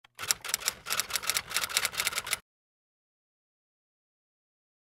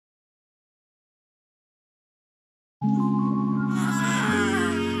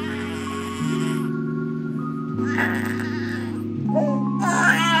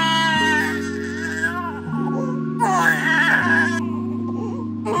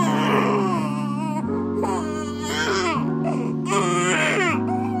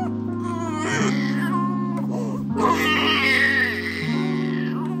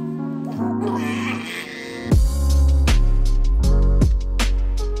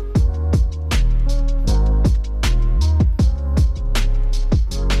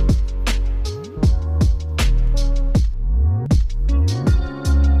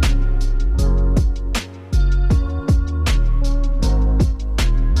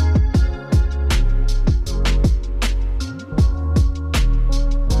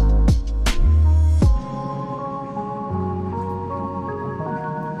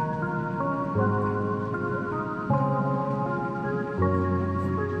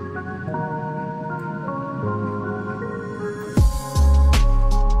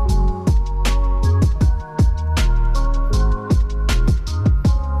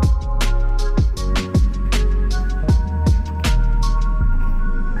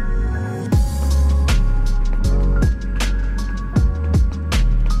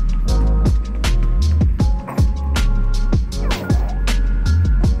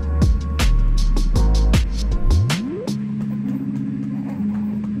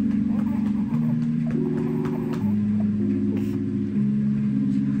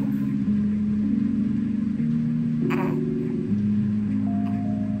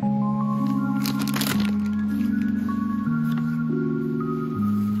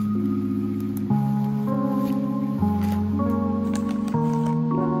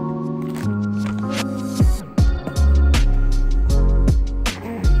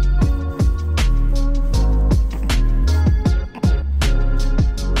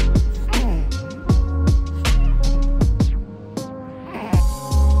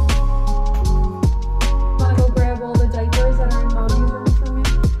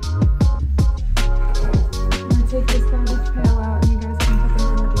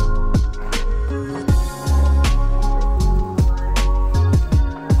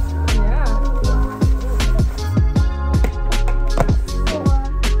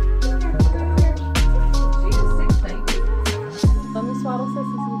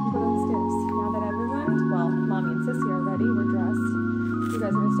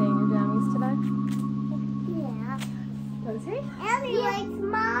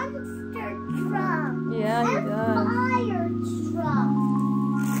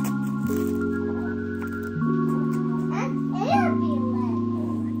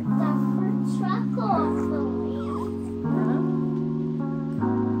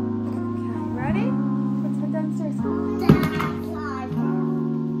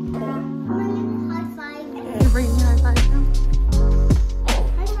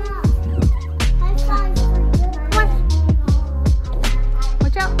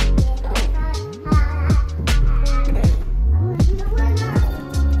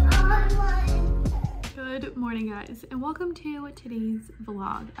welcome to today's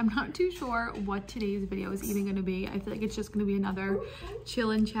vlog. I'm not too sure what today's video is even going to be. I feel like it's just going to be another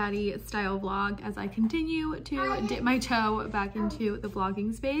chill and chatty style vlog as I continue to dip my toe back into the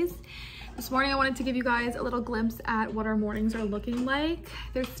vlogging space. This morning I wanted to give you guys a little glimpse at what our mornings are looking like.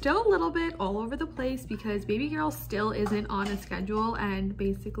 They're still a little bit all over the place because baby girl still isn't on a schedule and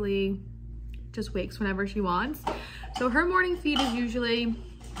basically just wakes whenever she wants. So her morning feed is usually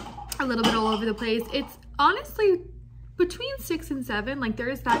a little bit all over the place. It's honestly between 6 and 7. Like there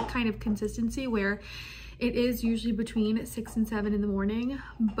is that kind of consistency where it is usually between 6 and 7 in the morning,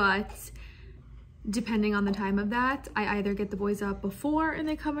 but depending on the time of that, I either get the boys up before and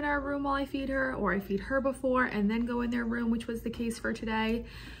they come in our room while I feed her, or I feed her before and then go in their room, which was the case for today.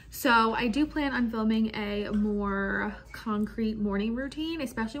 So I do plan on filming a more concrete morning routine,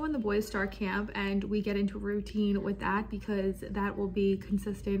 especially when the boys start camp and we get into a routine with that, because that will be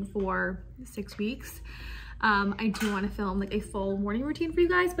consistent for 6 weeks. I do want to film like a full morning routine for you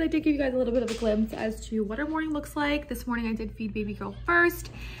guys, but I did give you guys a little bit of a glimpse as to what our morning looks like. This morning I did feed baby girl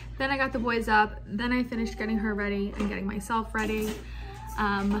first, then I got the boys up, then I finished getting her ready and getting myself ready.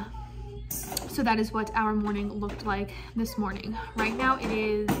 So that is what our morning looked like this morning. Right now it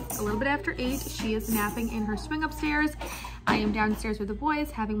is a little bit after 8. She is napping in her swing upstairs. I am downstairs with the boys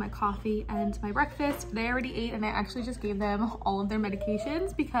having my coffee and my breakfast. They already ate and I actually just gave them all of their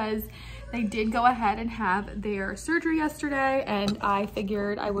medications because they did go ahead and have their surgery yesterday, and I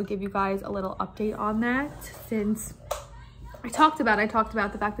figured I would give you guys a little update on that since I talked about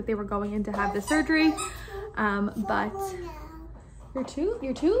the fact that they were going in to have the surgery. But your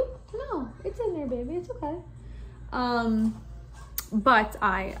tube? No, it's in there, baby. It's okay. But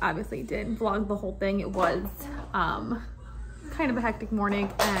I obviously did vlog the whole thing. It was kind of a hectic morning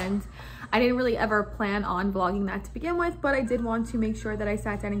and I didn't really ever plan on vlogging that to begin with, but I did want to make sure that I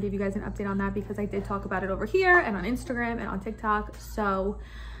sat down and gave you guys an update on that because I did talk about it over here and on Instagram and on TikTok. So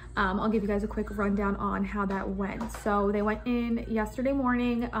I'll give you guys a quick rundown on how that went. So they went in yesterday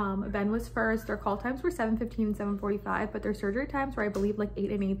morning. Ben was first. Their call times were 7:15 and 7:45, but their surgery times were, I believe, like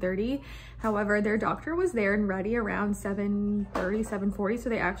 8 and 8:30. However, their doctor was there and ready around 7:30, 7:40. So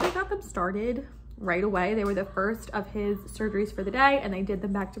they actually got them started right away. They were the first of his surgeries for the day and they did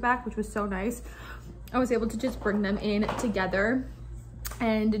them back to back, which was so nice. I was able to just bring them in together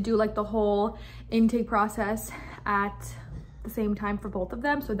and do like the whole intake process at the same time for both of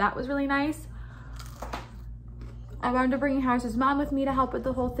them, so that was really nice. I wound up bringing Harris's mom with me to help with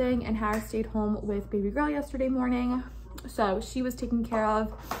the whole thing, and Harris stayed home with baby girl yesterday morning, so she was taken care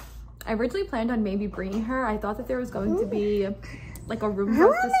of. I originally planned on maybe bringing her. I thought that there was going to be like a room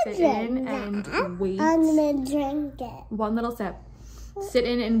for us to sit in and wait. I'm gonna drink it. One little sip. Sit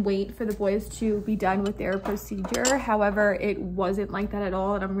in and wait for the boys to be done with their procedure. However, it wasn't like that at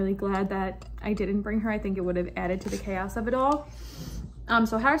all, and I'm really glad that I didn't bring her. I think it would have added to the chaos of it all.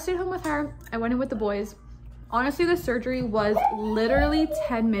 So Harris stayed home with her. I went in with the boys. Honestly, the surgery was literally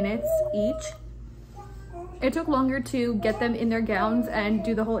 10 minutes each. It took longer to get them in their gowns and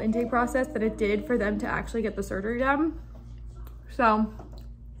do the whole intake process than it did for them to actually get the surgery done. So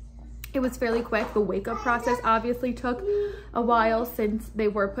it was fairly quick. The wake up process obviously took a while since they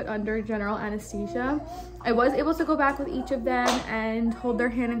were put under general anesthesia. I was able to go back with each of them and hold their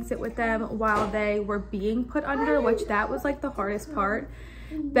hand and sit with them while they were being put under, which that was like the hardest part.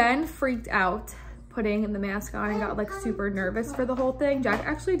 Ben freaked out putting the mask on and got like super nervous for the whole thing. Jack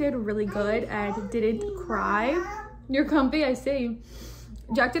actually did really good and didn't cry. You're comfy, I see.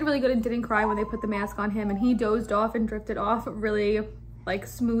 Jack did really good and didn't cry when they put the mask on him, and he dozed off and drifted off really like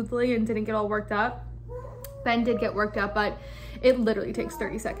smoothly and didn't get all worked up. Ben did get worked up, but it literally takes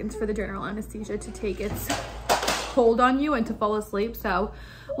 30 seconds for the general anesthesia to take its hold on you and to fall asleep. So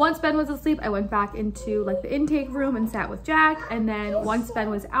once Ben was asleep, I went back into like the intake room and sat with Jack, and then once Ben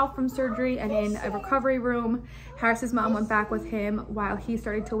was out from surgery and in a recovery room, Harris's mom went back with him while he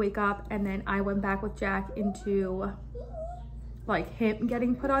started to wake up, and then I went back with Jack into like him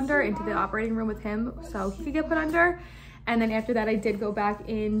getting put under, into the operating room with him so he could get put under. And then after that, I did go back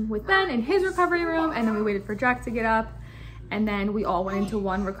in with Ben in his recovery room, and then we waited for Jack to get up, and then we all went into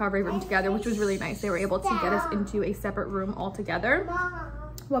one recovery room together, which was really nice. They were able to get us into a separate room all together.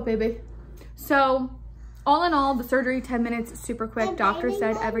 What, baby? So all in all, the surgery, 10 minutes, super quick. Doctor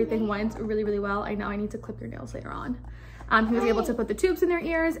said everything went really, really well. I know I need to clip your nails later on. He was able to put the tubes in their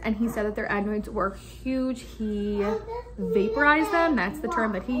ears, and he said that their adenoids were huge. He vaporized them. That's the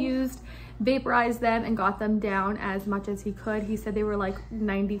term that he used. Vaporized them and got them down as much as he could. He said they were like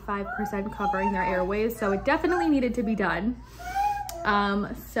 95% covering their airways, so it definitely needed to be done.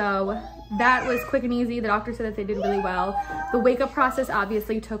 So that was quick and easy. The doctor said that they did really well. The wake up process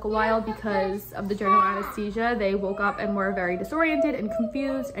obviously took a while because of the general anesthesia. They woke up and were very disoriented and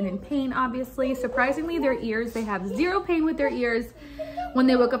confused and in pain, obviously. Surprisingly, their ears, they have zero pain with their ears. When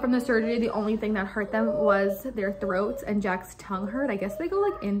they woke up from the surgery, the only thing that hurt them was their throats, and Jack's tongue hurt. I guess they go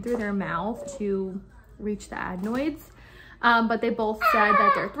like in through their mouth to reach the adenoids. But they both said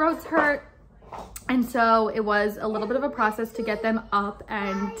that their throats hurt. And so it was a little bit of a process to get them up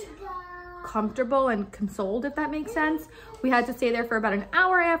and comfortable and consoled, if that makes sense. We had to stay there for about an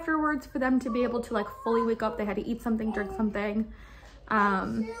hour afterwards for them to be able to like fully wake up. They had to eat something, drink something,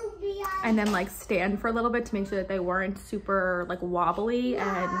 and then like stand for a little bit to make sure that they weren't super like wobbly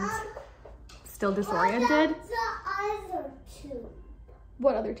and still disoriented. The other tube.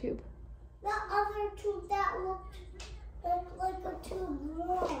 What other tube? The other tube that looked like a tube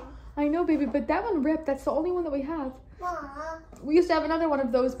more. I know, baby, but that one ripped. That's the only one that we have. We used to have another one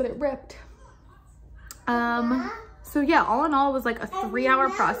of those, but it ripped. So yeah, all in all, it was like a 3-hour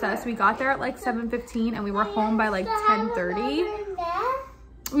process. We got there at like 7:15 and we were home by like 10:30.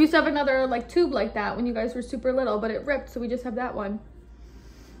 We used to have another like tube like that when you guys were super little, but it ripped, so we just have that one.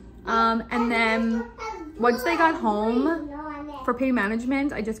 And then once they got home for pain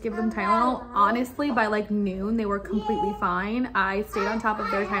management, I just give them Tylenol. Honestly, by like noon, they were completely fine. I stayed on top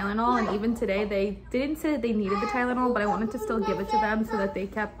of their Tylenol, and even today, they didn't say that they needed the Tylenol, but I wanted to still give it to them so that they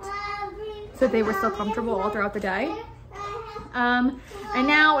were still comfortable all throughout the day. And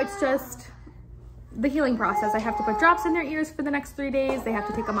now it's just the healing process. I have to put drops in their ears for the next 3 days. They have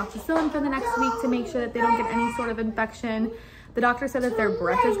to take amoxicillin for the next week to make sure that they don't get any sort of infection. The doctor said that their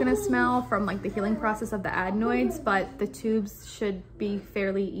breath is gonna smell from like the healing process of the adenoids, but the tubes should be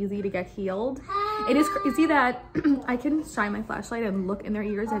fairly easy to get healed. It is crazy that I can shine my flashlight and look in their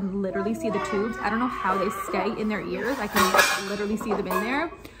ears and literally see the tubes. I don't know how they stay in their ears. I can literally see them in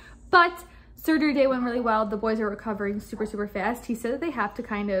there. But surgery day went really well. The boys are recovering super, super fast. He said that they have to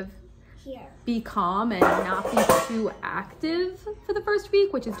kind of be calm and not be too active for the first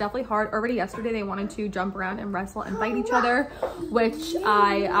week, which is definitely hard. Already yesterday they wanted to jump around and wrestle and fight each other, which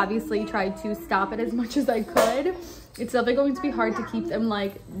I obviously tried to stop it as much as I could. It's definitely going to be hard to keep them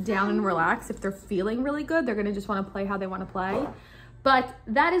like down and relaxed. If they're feeling really good, they're gonna just want to play how they want to play. But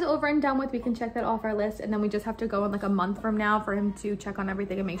that is over and done with. We can check that off our list, and then we just have to go in like a month from now for him to check on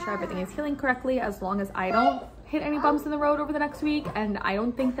everything and make sure everything is healing correctly, as long as I don't hit any bumps in the road over the next week and I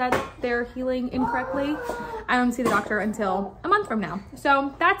don't think that they're healing incorrectly. I don't see the doctor until a month from now.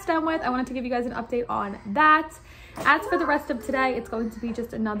 So that's done with. I wanted to give you guys an update on that. As for the rest of today, it's going to be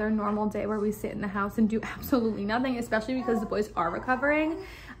just another normal day where we sit in the house and do absolutely nothing, especially because the boys are recovering.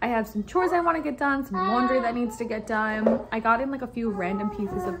 I have some chores I want to get done, some laundry that needs to get done. I got in like a few random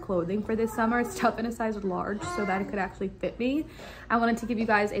pieces of clothing for this summer, stuff in a size large so that it could actually fit me. I wanted to give you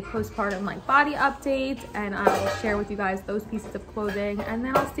guys a postpartum like body update, and I'll share with you guys those pieces of clothing, and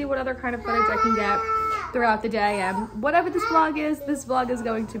then I'll see what other kind of footage I can get throughout the day. And whatever this vlog is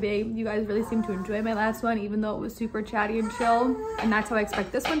going to be. You guys really seem to enjoy my last one, even though it was super chatty and chill, and that's how I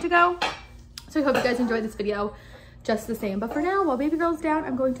expect this one to go. So I hope you guys enjoyed this video just the same. But for now, while baby girl's down,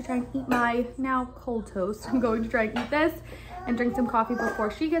 I'm going to try and eat my now cold toast. I'm going to try and eat this and drink some coffee before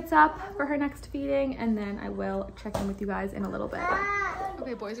she gets up for her next feeding, and then I will check in with you guys in a little bit.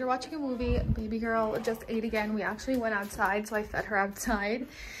 Okay, boys are watching a movie. Baby girl just ate again. We actually went outside, so I fed her outside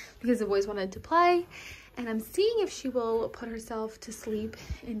because the boys wanted to play, and I'm seeing if she will put herself to sleep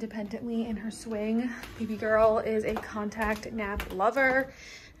independently in her swing. Baby girl is a contact nap lover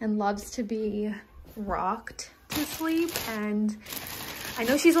and loves to be rocked to sleep, and I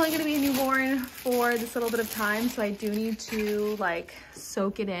know she's only going to be a newborn for this little bit of time, so I do need to like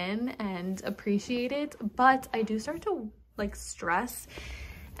soak it in and appreciate it. But I do start to like stress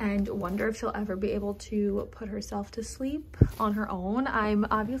and wonder if she'll ever be able to put herself to sleep on her own. I'm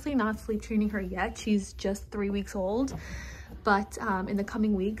obviously not sleep training her yet. She's just 3 weeks old, but in the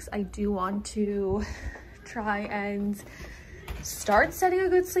coming weeks I do want to try and start setting a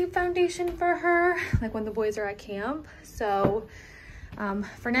good sleep foundation for her, like when the boys are at camp. So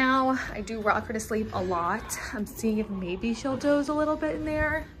for now, I do rock her to sleep a lot. I'm seeing if maybe she'll doze a little bit in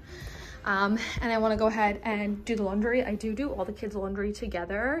there. And I want to go ahead and do the laundry. I do all the kids' laundry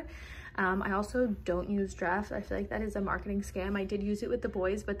together. I also don't use Dreft. I feel like that is a marketing scam. I did use it with the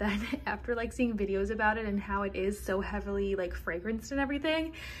boys, but then after like seeing videos about it and how it is so heavily like fragranced and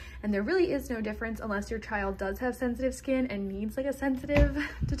everything, and there really is no difference unless your child does have sensitive skin and needs like a sensitive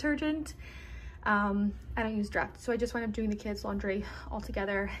detergent. I don't use Dreft, so I just wind up doing the kids' laundry all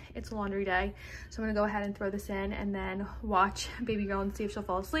together. It's a laundry day, so I'm gonna go ahead and throw this in and then watch baby girl and see if she'll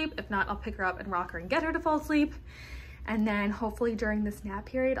fall asleep. If not, I'll pick her up and rock her and get her to fall asleep, And then hopefully during this nap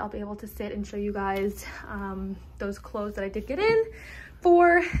period, I'll be able to sit and show you guys those clothes that I did get in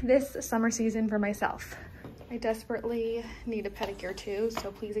for this summer season for myself. I desperately need a pedicure too,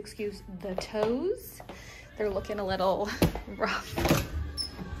 so please excuse the toes. They're looking a little rough.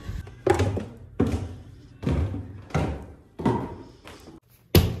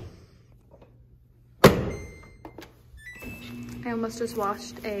 I almost just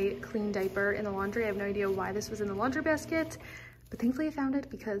washed a clean diaper in the laundry. I have no idea why this was in the laundry basket, but thankfully I found it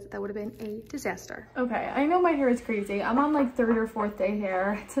because that would have been a disaster. Okay, I know my hair is crazy. I'm on like 3rd or 4th day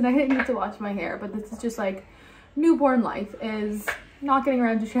hair. Tonight I need to wash my hair, but this is just like newborn life, is not getting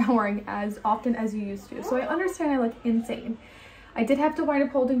around to showering as often as you used to. So I understand I look insane. I did have to wind up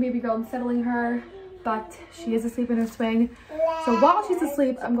holding baby girl and settling her, but she is asleep in her swing. So while she's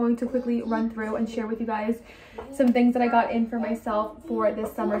asleep, I'm going to quickly run through and share with you guys some things that I got in for myself for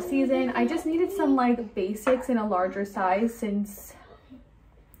this summer season. I just needed some like basics in a larger size since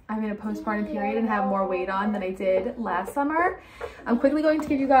I'm in a postpartum period and have more weight on than I did last summer. I'm quickly going to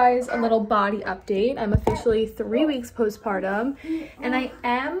give you guys a little body update. I'm officially 3 weeks postpartum and I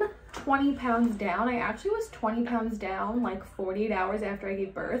am 20 pounds down. I actually was 20 pounds down like 48 hours after I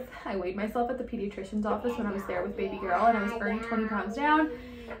gave birth. I weighed myself at the pediatrician's office when I was there with baby girl and I was already 20 pounds down,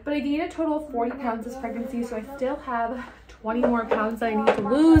 but I gained a total of 40 pounds this pregnancy, so I still have 20 more pounds that I need to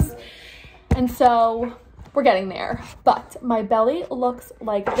lose, and so we're getting there. But my belly looks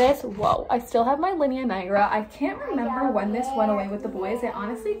like this. Whoa, I still have my linea nigra. I can't remember when this went away with the boys. I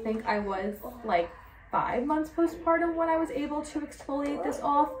honestly think I was like 5 months postpartum when I was able to exfoliate this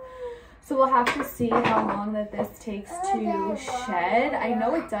off. So we'll have to see how long that this takes to shed. I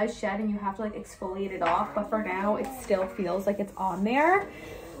know it does shed and you have to like exfoliate it off, but for now it still feels like it's on there.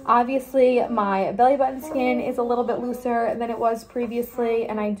 Obviously my belly button skin is a little bit looser than it was previously,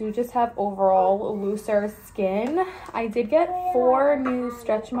 and I do just have overall looser skin. I did get 4 new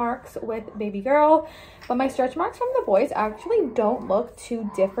stretch marks with baby girl, but my stretch marks from the boys actually don't look too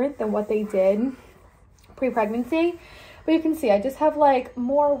different than what they did pre-pregnancy. But you can see I just have like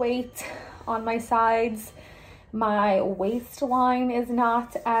more weight on my sides. My waistline is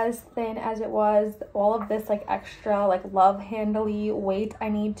not as thin as it was. All of this like extra like love handly weight I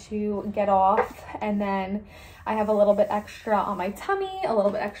need to get off. And then I have a little bit extra on my tummy, a little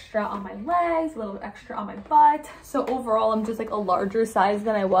bit extra on my legs, a little bit extra on my butt. So overall I'm just like a larger size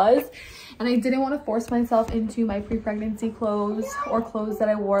than I was. And I didn't want to force myself into my pre-pregnancy clothes or clothes that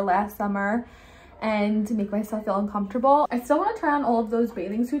I wore last summer and to make myself feel uncomfortable. I still want to try on all of those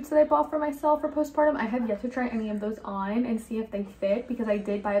bathing suits that I bought for myself for postpartum. I have yet to try any of those on and see if they fit, because I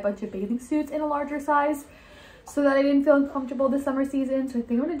did buy a bunch of bathing suits in a larger size so that I didn't feel uncomfortable this summer season. So I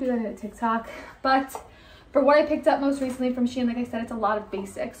think I'm going to do that in a TikTok. But for what I picked up most recently from SHEIN, like I said, it's a lot of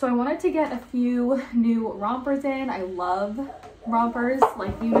basics. So I wanted to get a few new rompers in. I love rompers,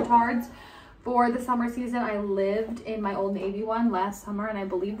 like unitards. For the summer season, I lived in my Old Navy one last summer and I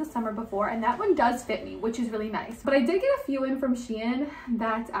believe the summer before, and that one does fit me, which is really nice. But I did get a few in from SHEIN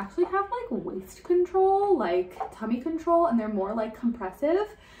that actually have like waist control, like tummy control, and they're more like compressive.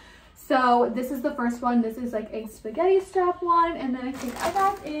 So this is the first one. This is like a spaghetti strap one, and then I think I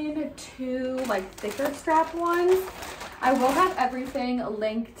got in 2 like thicker strap ones. I will have everything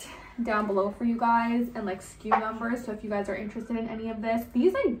linked down below for you guys and like SKU numbers, so if you guys are interested in any of this.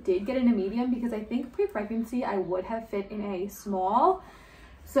 These I did get in a medium because I think pre-pregnancy I would have fit in a small.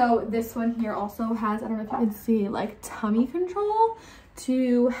 So this one here also has, I don't know if you can see, like tummy control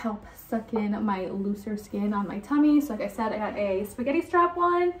to help suck in my looser skin on my tummy. So like I said, I got a spaghetti strap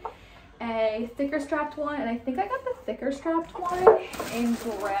one, a thicker strapped one, and I think I got the thicker strapped one in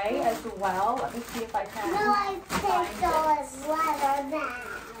gray as well. Let me see if I can. No, I think so as well.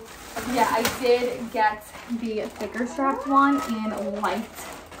 Yeah, I did get the thicker strapped one in light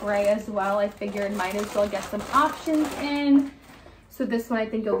gray as well. I figured might as well get some options in. So this one I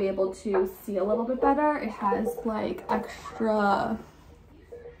think you'll be able to see a little bit better. It has like extra,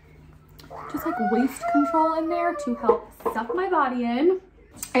 just like waist control in there to help suck my body in.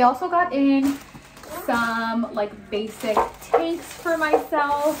 I also got in some like basic tanks for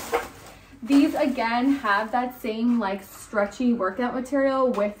myself. These again have that same like stretchy workout material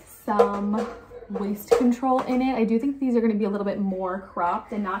with some waist control in it. I do think these are going to be a little bit more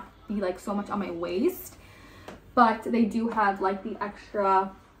cropped and not be like so much on my waist, but they do have like the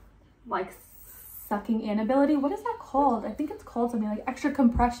extra like sucking in ability. What is that called? I think it's called something like extra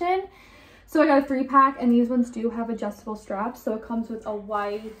compression. So I got a 3-pack, and these ones do have adjustable straps. So it comes with a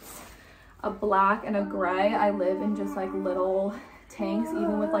white, a black, and a gray. I live in just like little tanks,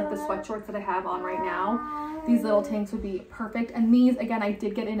 even with like the sweatshorts that I have on right now. these little tanks would be perfect. And these, again, I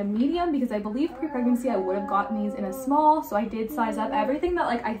did get in a medium because I believe pre-pregnancy I would have gotten these in a small. So I did size up everything that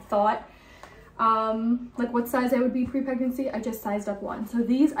like I thought, like what size I would be pre-pregnancy. I just sized up one. So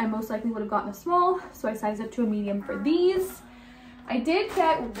these I most likely would have gotten a small. So I sized up to a medium for these. I did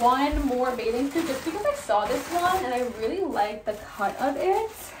get one more bathing suit just because I saw this one and I really liked the cut of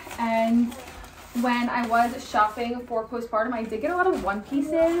it. And when I was shopping for postpartum, I did get a lot of one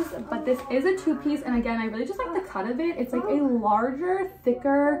pieces, but this is a 2-piece. And again, I really just like the cut of it. It's like a larger,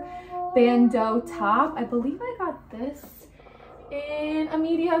 thicker bandeau top. I believe I got this in a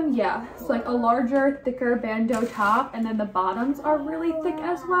medium. Yeah, so like a larger, thicker bandeau top, and then the bottoms are really thick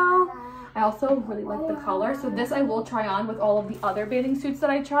as well. I also really like the color. So this I will try on with all of the other bathing suits that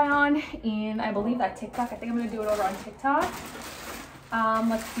I try on. And I believe that TikTok, I think I'm gonna do it over on TikTok.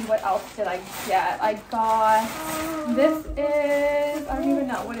 Let's see, what else did I get? I got, this is, I don't even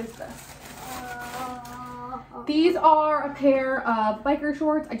know, what is this? These are a pair of biker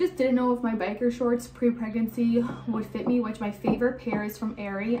shorts. I just didn't know if my biker shorts pre-pregnancy would fit me, which my favorite pair is from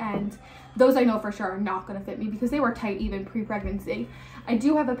Aerie, and those I know for sure are not going to fit me because they were tight even pre-pregnancy. I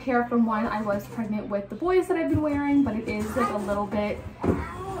do have a pair from when I was pregnant with the boys that I've been wearing, but it is like a little bit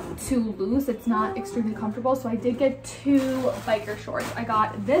too loose. It's not extremely comfortable. So I did get 2 biker shorts. I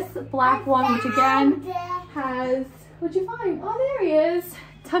got this black one, which again has, what'd you find? Oh, there he is.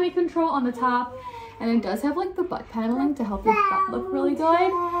 Tummy control on the top. And it does have like the butt paneling to help your butt look really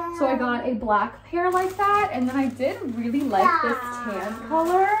good. So I got a black pair like that. And then I did really like this tan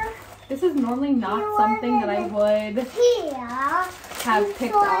color. This is normally not something that I would have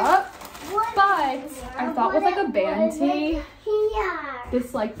picked up, but I thought with like a band tee,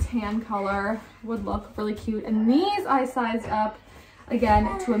 this like tan color would look really cute. And these I sized up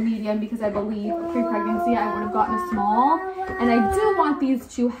again to a medium because I believe pre-pregnancy I would have gotten a small, and I do want these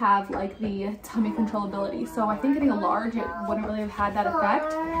to have like the tummy control ability. So I think getting a large, it wouldn't really have had that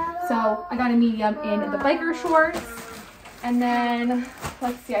effect. So I got a medium in the biker shorts. And then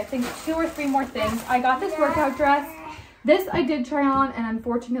let's see, I think 2 or 3 more things. I got this workout dress. This I did try on, and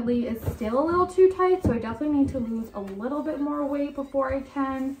unfortunately is still a little too tight, so I definitely need to lose a little bit more weight before I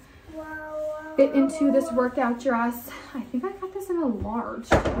can fit into this workout dress. I think I got this in a large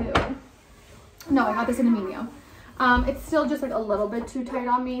too. No, I got this in a medium. It's still just like a little bit too tight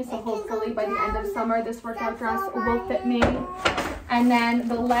on me, so hopefully by the end of summer this workout dress will fit me. And then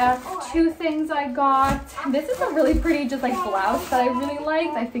the last 2 things I got, this is a really pretty just like blouse that I really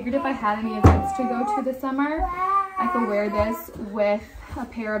liked. I figured if I had any events to go to this summer, I could wear this with a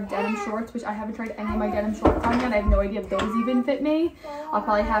pair of denim shorts, which I haven't tried any of my denim shorts on yet. I have no idea if those even fit me. I'll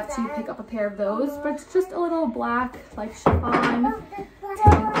probably have to pick up a pair of those, but it's just a little black like chiffon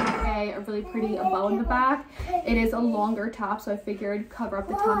tank with a really pretty bow in the back. It is a longer top, so I figured cover up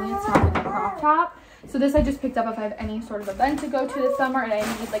the tummy. It's not like a crop top. So this I just picked up if I have any sort of event to go to this summer and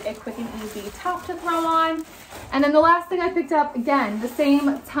I need like a quick and easy top to throw on. And then the last thing I picked up, again, the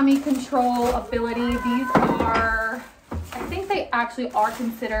same tummy control ability. These are, I think they actually are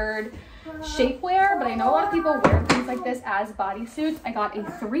considered shapewear, but I know a lot of people wear things like this as bodysuits. I got a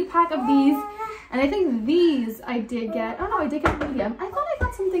 3-pack of these, and I think these I did get, oh no, I did get a medium. I thought I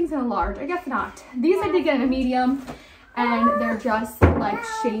got some things in a large, I guess not. These I did get in a medium, and they're just like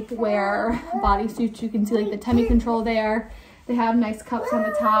shapewear bodysuits. You can see like the tummy control there. They have nice cups on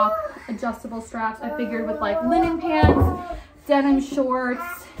the top, adjustable straps. I figured with like linen pants, denim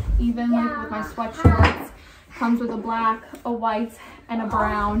shorts, even like with my sweatshorts, comes with a black, a white, and a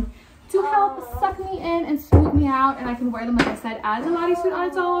brown to help suck me in and smooth me out. And I can wear them, like I said, as a bodysuit on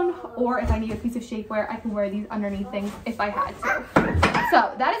its own, or if I need a piece of shapewear, I can wear these underneath things if I had to.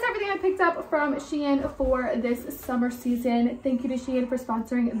 So that is everything I picked up from SHEIN for this summer season. Thank you to SHEIN for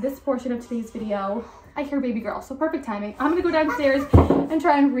sponsoring this portion of today's video. I hear baby girl, so perfect timing. I'm gonna go downstairs and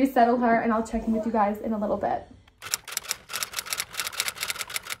try and resettle her, and I'll check in with you guys in a little bit.